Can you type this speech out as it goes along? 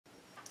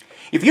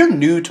If you're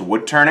new to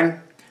wood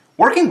turning,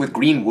 working with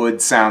green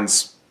wood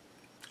sounds,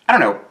 I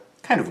don't know,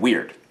 kind of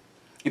weird.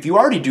 If you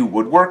already do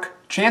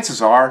woodwork,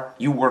 chances are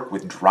you work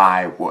with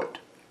dry wood.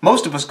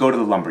 Most of us go to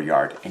the lumber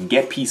yard and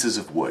get pieces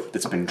of wood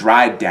that's been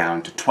dried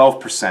down to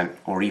 12%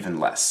 or even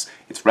less.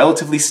 It's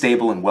relatively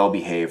stable and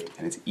well-behaved,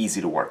 and it's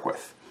easy to work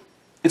with.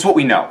 It's what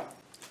we know.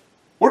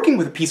 Working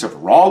with a piece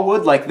of raw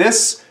wood like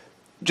this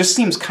just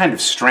seems kind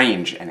of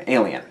strange and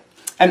alien.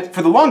 And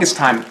for the longest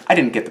time, I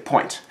didn't get the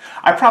point.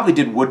 I probably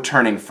did wood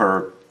turning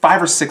for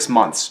 5 or 6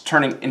 months,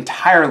 turning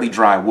entirely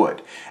dry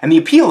wood. And the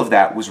appeal of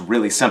that was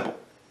really simple.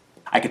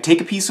 I could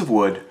take a piece of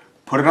wood,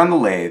 put it on the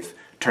lathe,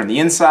 turn the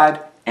inside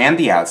and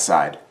the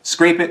outside,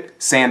 scrape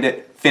it, sand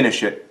it,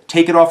 finish it,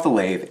 take it off the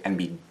lathe, and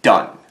be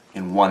done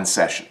in one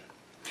session.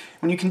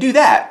 When you can do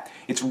that,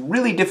 it's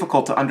really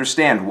difficult to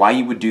understand why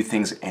you would do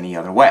things any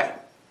other way.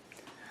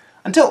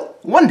 Until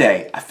one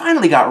day, I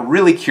finally got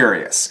really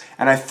curious,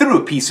 and I threw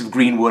a piece of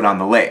green wood on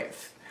the lathe.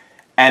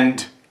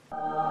 And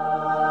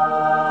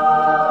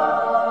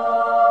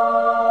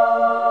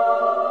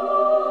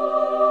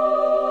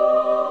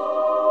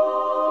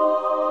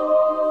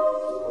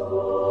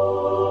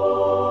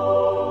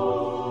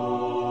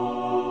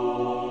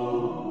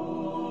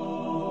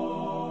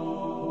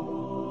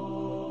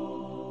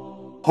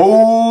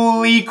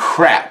holy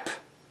crap!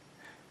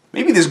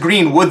 Maybe this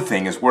green wood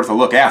thing is worth a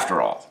look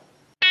after all.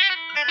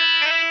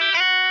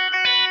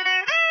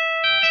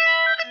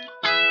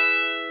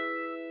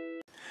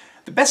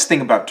 The best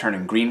thing about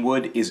turning green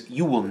wood is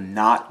you will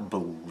not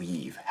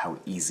believe how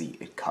easy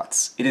it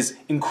cuts. It is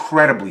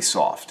incredibly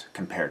soft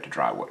compared to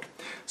dry wood.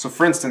 So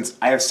for instance,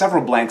 I have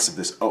several blanks of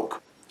this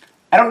oak.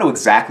 I don't know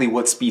exactly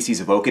what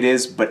species of oak it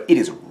is, but it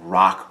is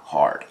rock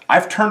hard.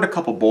 I've turned a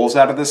couple bowls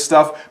out of this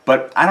stuff,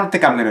 but I don't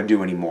think I'm going to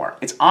do any more.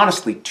 It's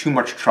honestly too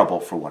much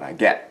trouble for what I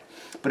get.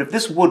 But if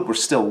this wood were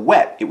still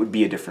wet, it would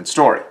be a different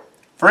story.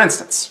 For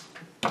instance,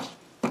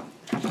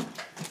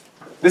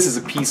 this is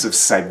a piece of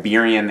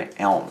Siberian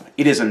elm.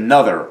 It is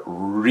another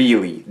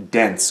really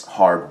dense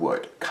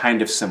hardwood, kind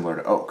of similar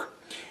to oak.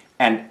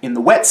 And in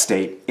the wet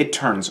state, it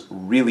turns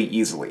really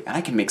easily, and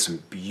I can make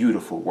some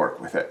beautiful work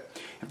with it.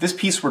 If this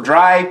piece were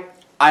dry,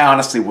 I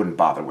honestly wouldn't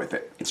bother with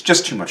it. It's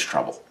just too much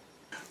trouble.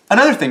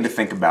 Another thing to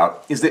think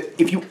about is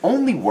that if you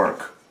only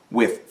work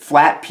with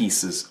flat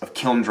pieces of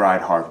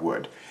kiln-dried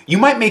hardwood, you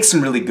might make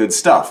some really good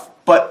stuff,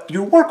 but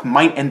your work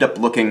might end up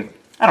looking,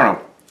 I don't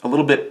know, a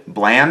little bit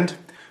bland.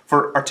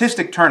 For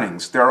artistic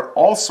turnings, there are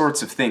all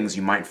sorts of things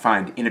you might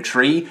find in a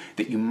tree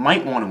that you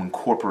might want to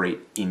incorporate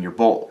in your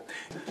bowl.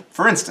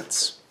 For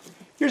instance,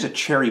 here's a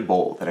cherry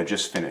bowl that I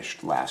just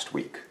finished last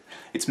week.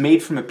 It's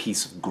made from a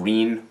piece of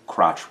green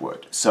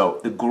crotchwood, so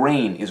the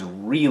grain is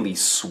really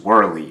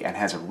swirly and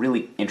has a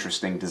really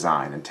interesting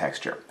design and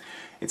texture.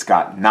 It's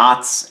got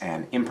knots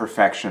and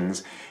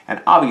imperfections,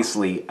 and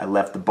obviously I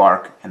left the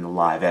bark and the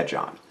live edge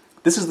on.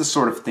 This is the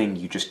sort of thing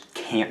you just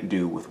can't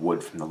do with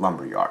wood from the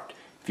lumber yard.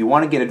 If you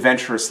want to get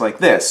adventurous like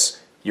this,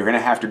 you're going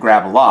to have to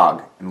grab a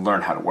log and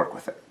learn how to work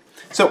with it.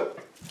 So,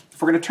 if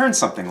we're going to turn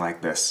something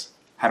like this,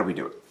 how do we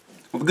do it?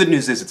 Well, the good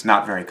news is it's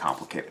not very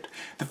complicated.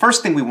 The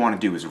first thing we want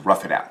to do is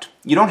rough it out.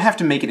 You don't have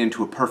to make it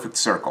into a perfect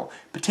circle,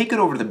 but take it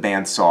over to the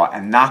bandsaw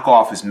and knock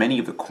off as many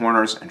of the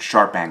corners and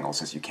sharp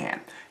angles as you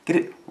can. Get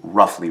it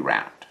roughly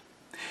round.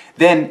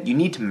 Then you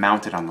need to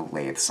mount it on the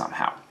lathe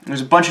somehow.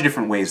 There's a bunch of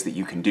different ways that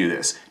you can do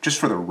this, just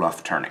for the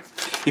rough turning.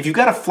 If you've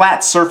got a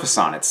flat surface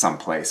on it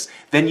someplace,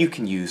 then you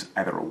can use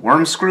either a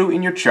worm screw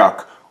in your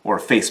chuck or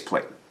a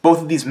faceplate.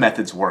 Both of these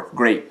methods work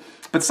great,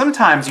 but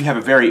sometimes you have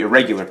a very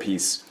irregular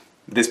piece.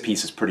 This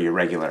piece is pretty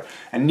irregular,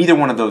 and neither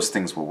one of those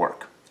things will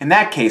work. In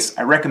that case,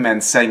 I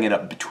recommend setting it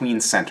up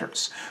between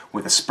centers,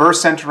 with a spur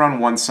center on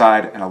one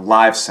side and a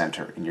live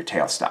center in your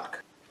tailstock.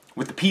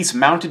 With the piece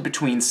mounted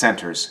between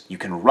centers, you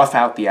can rough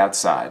out the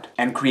outside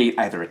and create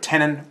either a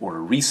tenon or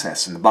a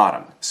recess in the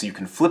bottom, so you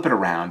can flip it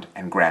around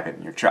and grab it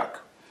in your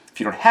chuck. If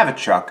you don't have a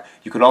chuck,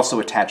 you could also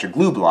attach a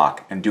glue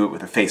block and do it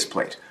with a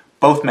faceplate.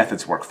 Both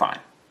methods work fine.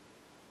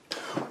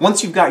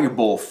 Once you've got your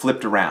bowl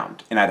flipped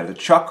around in either the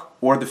chuck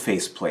or the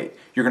faceplate,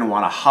 you're going to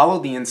want to hollow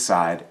the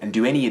inside and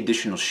do any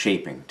additional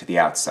shaping to the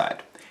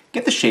outside.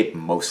 Get the shape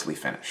mostly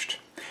finished.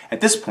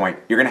 At this point,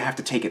 you're going to have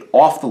to take it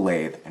off the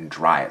lathe and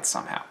dry it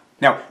somehow.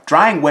 Now,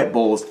 drying wet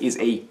bowls is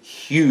a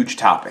huge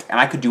topic, and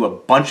I could do a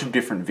bunch of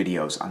different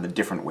videos on the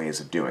different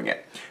ways of doing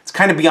it. It's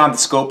kind of beyond the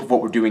scope of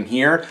what we're doing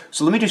here,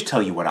 so let me just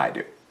tell you what I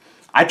do.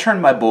 I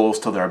turn my bowls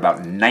till they're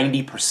about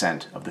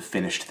 90% of the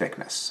finished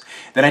thickness.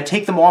 Then I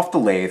take them off the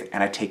lathe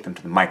and I take them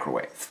to the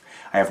microwave.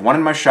 I have one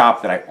in my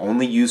shop that I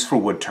only use for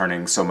wood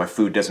turning so my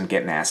food doesn't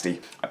get nasty.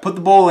 I put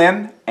the bowl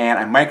in and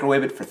I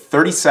microwave it for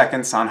 30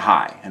 seconds on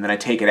high, and then I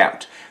take it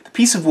out. The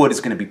piece of wood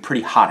is going to be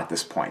pretty hot at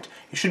this point.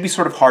 It should be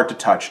sort of hard to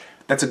touch.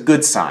 That's a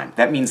good sign.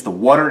 That means the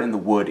water in the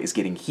wood is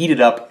getting heated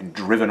up and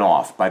driven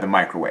off by the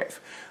microwave.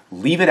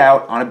 Leave it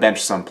out on a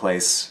bench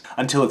someplace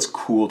until it's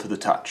cool to the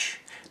touch.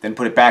 then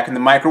put it back in the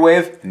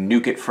microwave and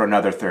nuke it for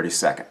another 30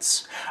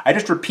 seconds. I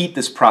just repeat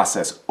this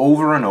process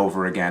over and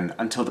over again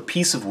until the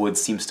piece of wood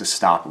seems to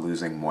stop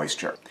losing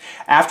moisture.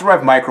 After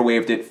I've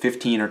microwaved it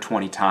 15 or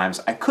 20 times,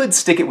 I could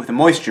stick it with a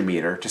moisture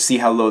meter to see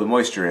how low the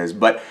moisture is,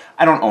 but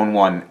I don't own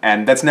one,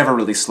 and that's never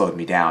really slowed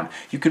me down.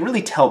 You can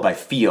really tell by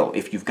feel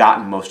if you've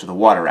gotten most of the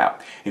water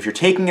out. If you're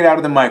taking it out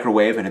of the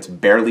microwave and it's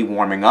barely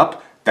warming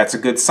up, that's a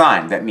good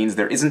sign. That means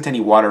there isn't any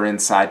water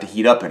inside to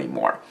heat up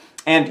anymore.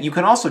 And you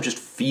can also just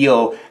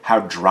feel how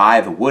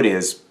dry the wood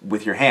is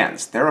with your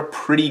hands. They're a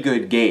pretty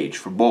good gauge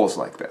for bowls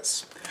like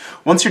this.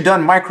 Once you're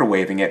done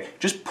microwaving it,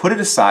 just put it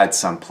aside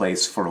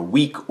someplace for a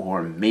week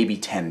or maybe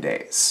 10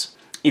 days.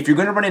 If you're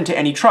going to run into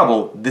any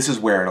trouble, this is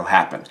where it'll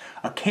happen.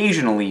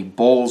 Occasionally,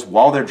 bowls,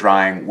 while they're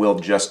drying, will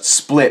just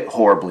split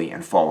horribly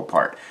and fall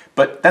apart.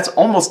 But that's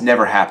almost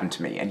never happened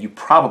to me, and you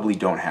probably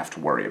don't have to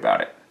worry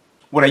about it.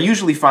 What I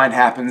usually find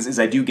happens is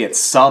I do get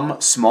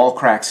some small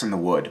cracks in the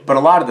wood, but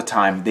a lot of the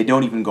time they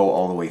don't even go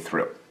all the way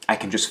through. I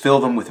can just fill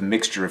them with a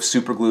mixture of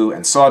superglue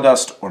and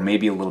sawdust, or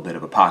maybe a little bit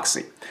of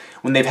epoxy.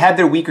 When they've had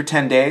their week or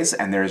 10 days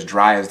and they're as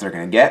dry as they're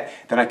going to get,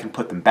 then I can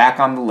put them back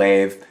on the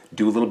lathe,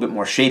 do a little bit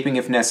more shaping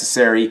if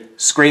necessary,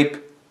 scrape,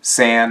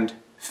 sand,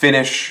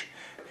 finish,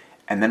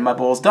 and then my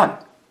bowl's done.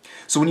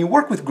 So when you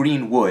work with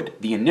green wood,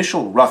 the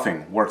initial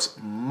roughing works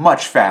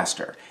much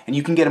faster, and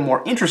you can get a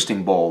more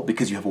interesting bowl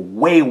because you have a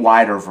way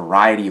wider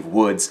variety of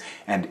woods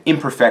and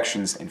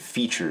imperfections and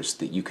features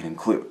that you can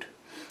include.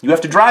 You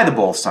have to dry the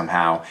bowl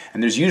somehow,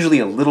 and there's usually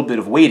a little bit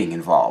of waiting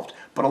involved,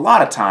 but a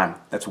lot of time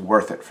that's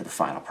worth it for the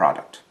final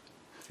product.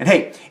 And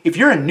hey, if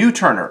you're a new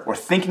turner or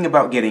thinking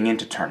about getting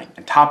into turning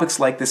and topics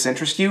like this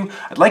interest you,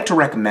 I'd like to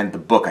recommend the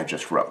book I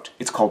just wrote.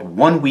 It's called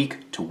 1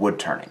 Week to Wood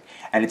Turning,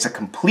 and it's a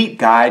complete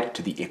guide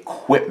to the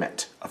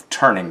equipment of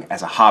turning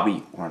as a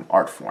hobby or an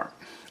art form.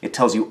 It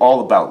tells you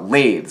all about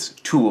lathes,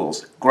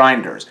 tools,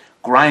 grinders,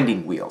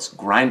 grinding wheels,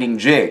 grinding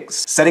jigs,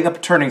 setting up a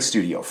turning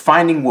studio,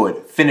 finding wood,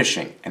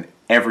 finishing, and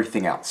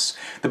everything else.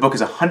 The book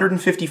is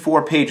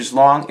 154 pages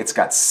long, it's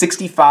got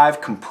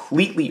 65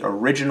 completely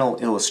original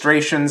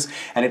illustrations,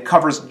 and it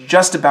covers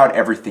just about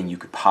everything you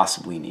could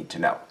possibly need to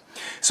know.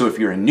 So if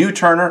you're a new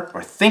turner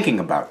or thinking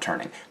about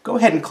turning, go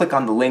ahead and click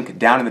on the link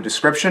down in the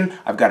description.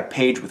 I've got a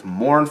page with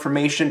more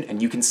information,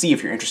 and you can see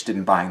if you're interested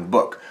in buying the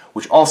book,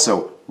 which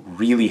also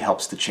really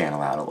helps the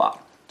channel out a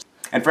lot.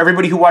 And for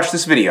everybody who watched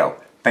this video,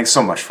 thanks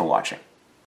so much for watching.